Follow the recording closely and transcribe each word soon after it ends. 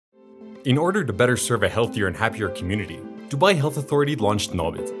In order to better serve a healthier and happier community, Dubai Health Authority launched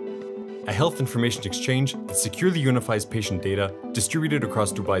NABIDH, a health information exchange that securely unifies patient data distributed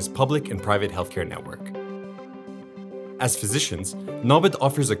across Dubai's public and private healthcare network. As physicians, NABIDH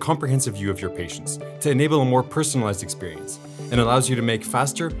offers a comprehensive view of your patients to enable a more personalized experience and allows you to make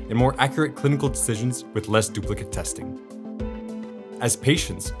faster and more accurate clinical decisions with less duplicate testing. As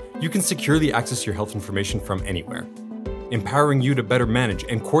patients, you can securely access your health information from anywhere, empowering you to better manage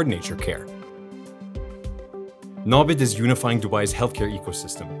and coordinate your care. NABIDH is unifying Dubai's healthcare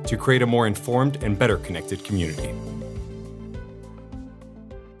ecosystem to create a more informed and better connected community.